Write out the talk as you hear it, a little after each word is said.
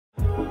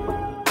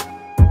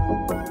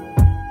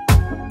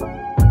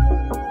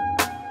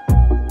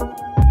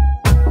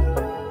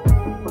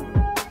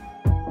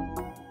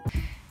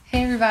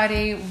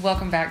everybody,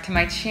 welcome back to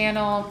my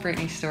channel.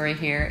 Brittany Story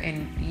here,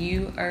 and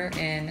you are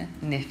in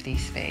Nifty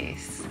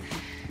space.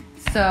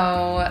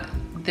 So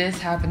this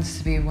happens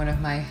to be one of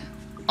my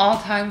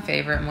all-time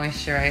favorite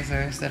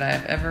moisturizers that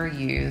I've ever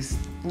used,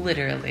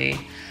 literally.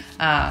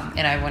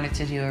 And I wanted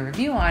to do a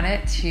review on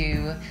it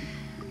to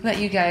let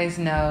you guys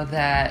know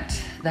that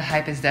the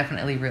hype is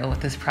definitely real with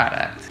this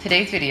product.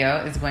 Today's video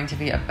is going to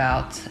be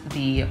about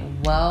the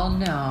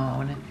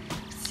well-known,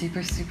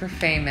 super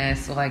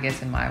famous, well, I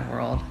guess in my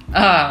world,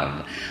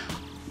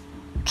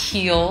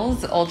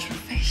 KIEHL'S Ultra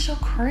Facial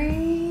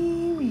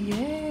Cream.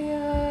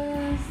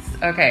 Yes.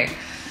 Okay,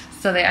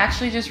 so they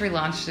actually just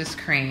relaunched this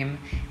cream,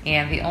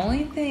 and the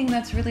only thing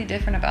that's really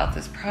different about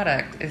this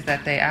product is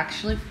that they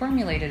actually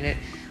formulated it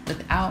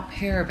without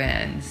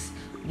parabens,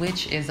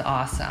 which is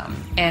awesome.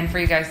 And for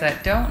you guys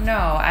that don't know,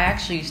 I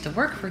actually used to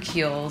work for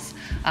KIEHL'S,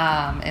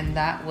 and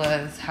that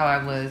was how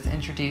I was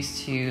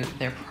introduced to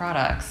their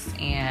products,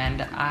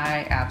 and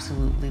I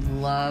absolutely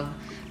love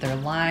their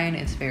line.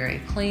 It's very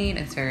clean,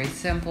 it's very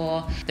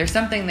simple. There's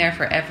something there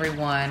for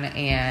everyone,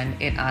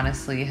 and it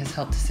honestly has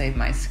helped to save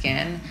my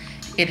skin.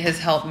 It has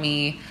helped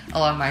me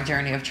along my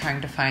journey of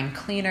trying to find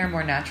cleaner,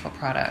 more natural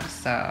products,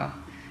 so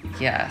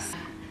yes.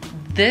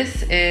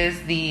 This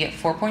is the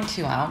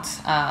 4.2 ounce.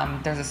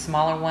 There's a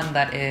smaller one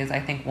that is, I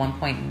think,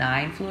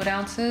 1.9 fluid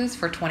ounces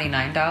for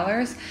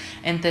 $29.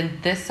 And then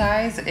this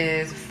size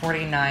is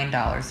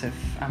 $49 if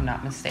I'm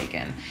not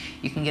mistaken.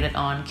 You can get it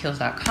on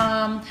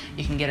KIEHL'S.com.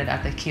 You can get it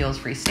at the KIEHL'S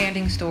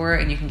freestanding store,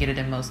 and you can get it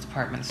in most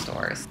department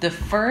stores. The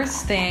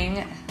first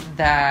thing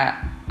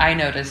that I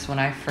noticed when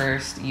I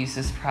first used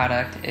this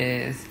product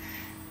is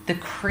the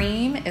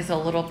cream is a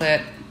little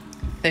bit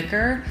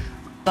thicker,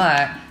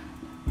 but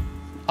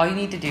all you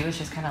need to do is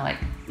just kind of like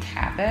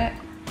tap it.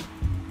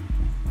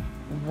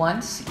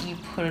 Once you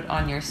put it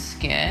on your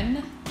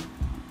skin,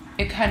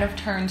 it kind of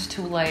turns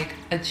to like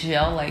a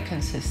gel-like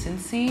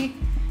consistency,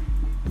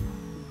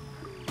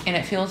 and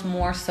it feels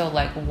more so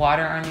like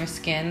water on your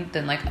skin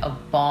than like a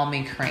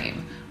balmy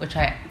cream, which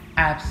I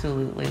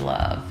absolutely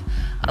love.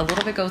 A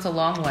little bit goes a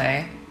long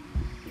way.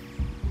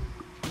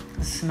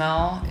 The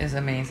smell is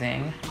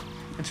amazing.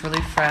 It's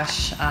really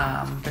fresh.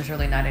 There's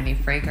really not any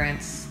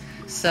fragrance.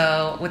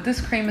 So what this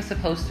cream is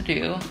supposed to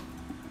do,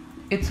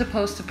 it's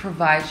supposed to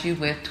provide you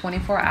with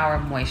 24-hour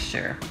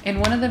moisture. And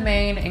one of the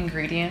main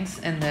ingredients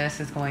in this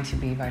is going to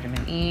be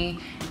vitamin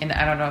E. And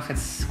I don't know if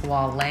it's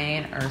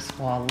squalane or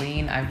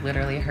squalene. I've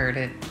literally heard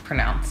it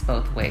pronounced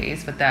both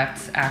ways, but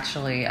that's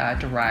actually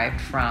derived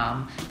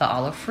from the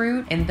olive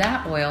fruit. And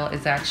that oil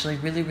is actually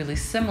really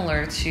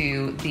similar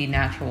to the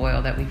natural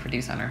oil that we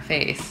produce on our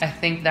face. I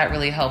think that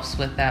really helps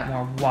with that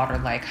more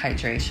water-like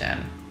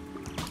hydration.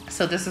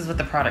 So this is what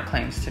the product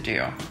claims to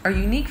do. Our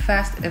unique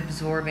fast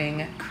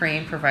absorbing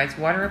cream provides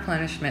water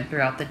replenishment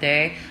throughout the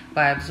day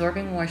by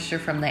absorbing moisture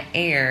from the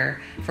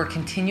air for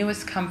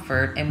continuous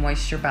comfort and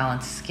moisture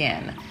balanced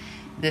skin.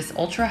 This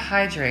ultra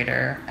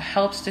hydrator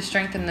helps to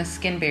strengthen the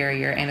skin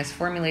barrier and is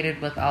formulated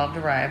with olive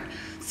derived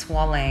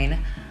squalane,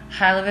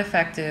 highly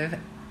effective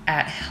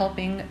at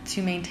helping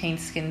to maintain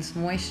skin's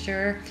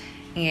moisture,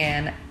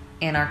 and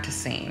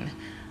anarcticine,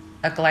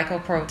 a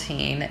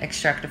glycoprotein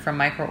extracted from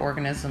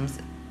microorganisms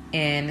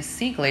in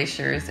sea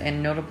glaciers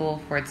and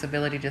notable for its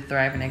ability to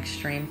thrive in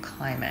extreme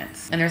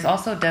climates. And there's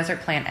also desert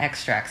plant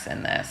extracts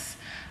in this.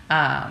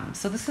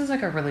 So this is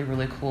like a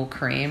really cool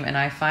cream, and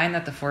I find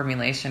that the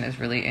formulation is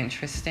really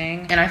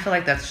interesting. And I feel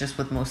like that's just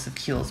with most of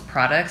KIEHL'S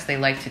products. They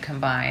like to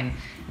combine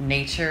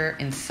nature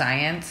and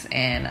science,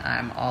 and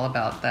I'm all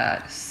about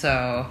that.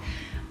 So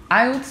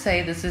I would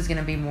say this is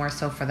gonna be more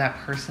so for that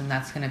person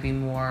that's gonna be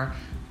more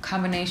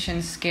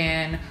combination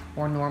skin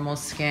or normal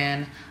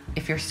skin.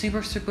 If you're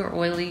super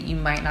oily, you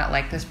might not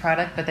like this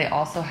product, but they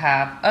also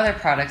have other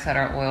products that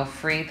are oil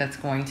free that's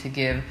going to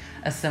give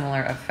a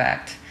similar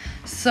effect.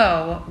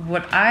 So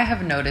what I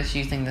have noticed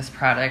using this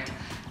product,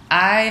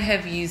 I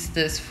have used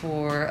this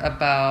for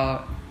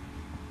about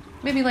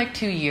maybe like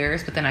 2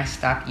 years, but then I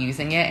stopped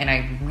using it, and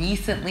I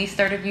recently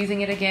started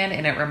using it again,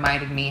 and it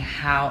reminded me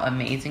how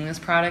amazing this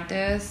product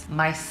is.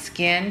 My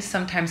skin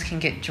sometimes can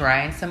get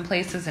dry in some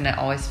places, and it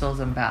always feels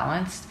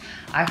imbalanced.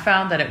 I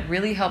found that it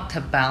really helped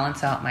to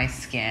balance out my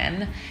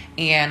skin,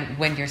 and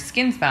when your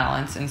skin's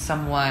balanced, and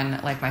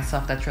someone like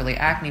myself that's really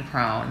acne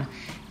prone,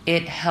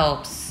 it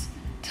helps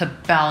to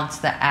balance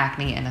the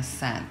acne in a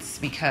sense,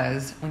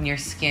 because when your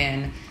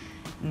skin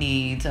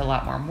needs a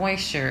lot more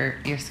moisture,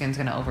 your skin's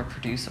going to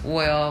overproduce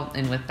oil,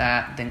 and with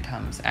that then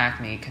comes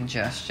acne,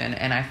 congestion,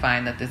 and I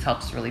find that this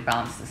helps really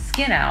balance the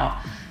skin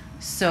out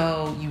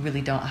so you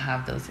really don't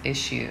have those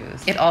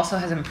issues. It also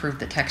has improved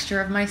the texture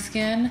of my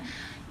skin,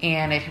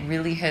 and it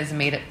really has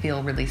made it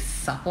feel really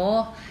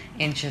supple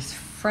and just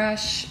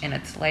fresh, and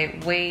it's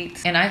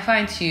lightweight. And I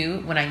find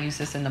too, when I use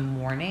this in the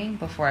morning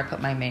before I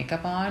put my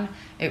makeup on,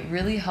 it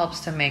really helps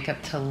to makeup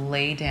to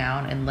lay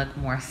down and look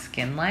more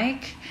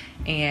skin-like,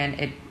 and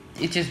it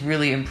just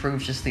really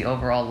improves just the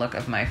overall look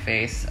of my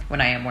face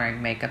when I am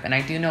wearing makeup. And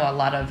I do know a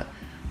lot of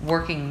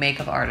working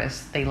makeup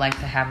artists, they like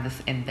to have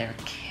this in their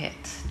kit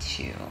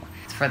too.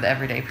 It's for the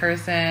everyday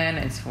person,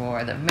 it's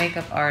for the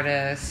makeup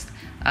artist.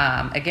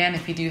 Again,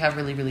 if you do have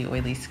really, really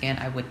oily skin,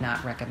 I would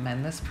not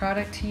recommend this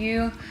product to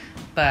you.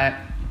 But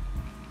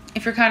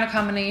if you're kind of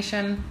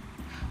combination,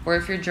 or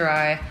if you're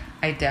dry,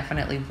 I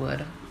definitely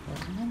would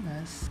recommend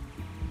this.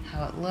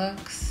 How it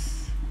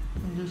looks,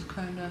 and just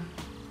kind of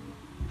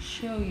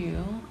show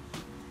you.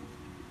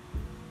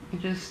 It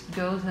just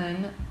goes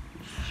in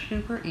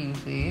super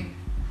easy,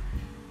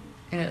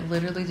 and it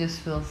literally just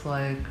feels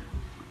like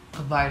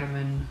a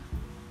vitamin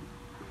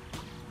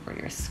for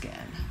your skin.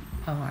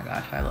 Oh my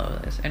gosh, I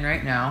love this. And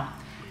right now,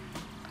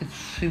 it's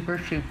super,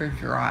 super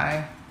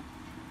dry,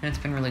 and it's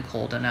been really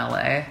cold in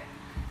LA.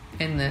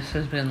 And this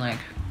has been like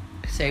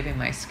saving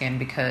my skin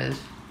because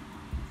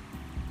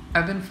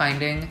I've been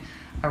finding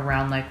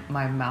around like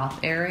my mouth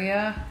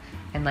area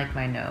and like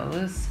my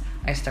nose,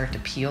 I start to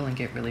peel and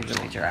get really,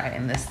 really dry.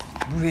 And this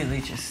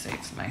really just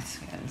saves my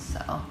skin.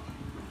 So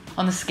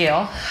on the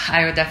scale,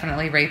 I would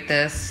definitely rate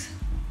this,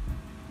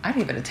 I'd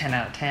give it a 10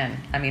 out of 10.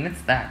 I mean,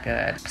 it's that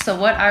good. So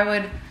what I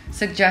would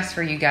suggest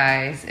for you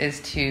guys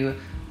is to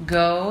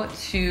go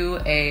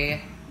to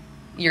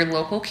your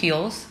local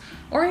KIEHL'S,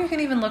 or you can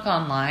even look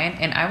online,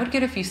 and I would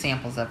get a few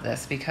samples of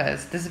this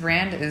because this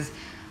brand is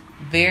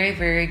very,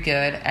 very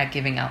good at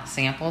giving out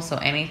samples. So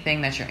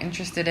anything that you're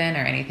interested in or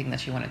anything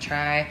that you want to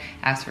try,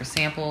 ask for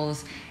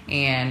samples.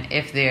 And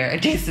if they're a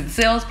decent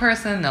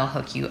salesperson, they'll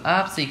hook you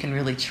up so you can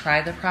really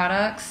try the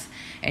products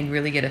and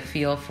really get a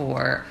feel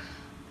for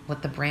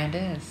what the brand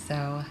is.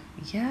 So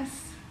yes,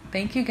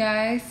 thank you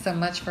guys so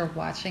much for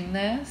watching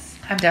this.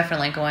 I'm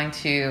definitely going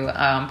to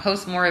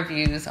post more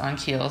reviews on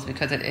KIEHL'S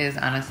because it is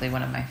honestly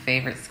one of my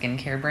favorite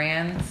skincare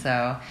brands.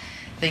 So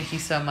thank you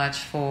so much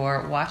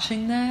for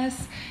watching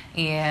this.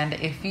 And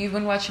if you've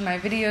been watching my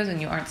videos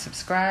and you aren't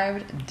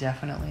subscribed,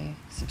 definitely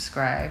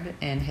subscribe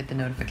and hit the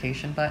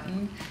notification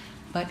button.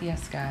 But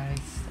yes, guys,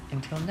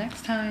 until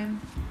next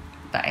time,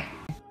 bye.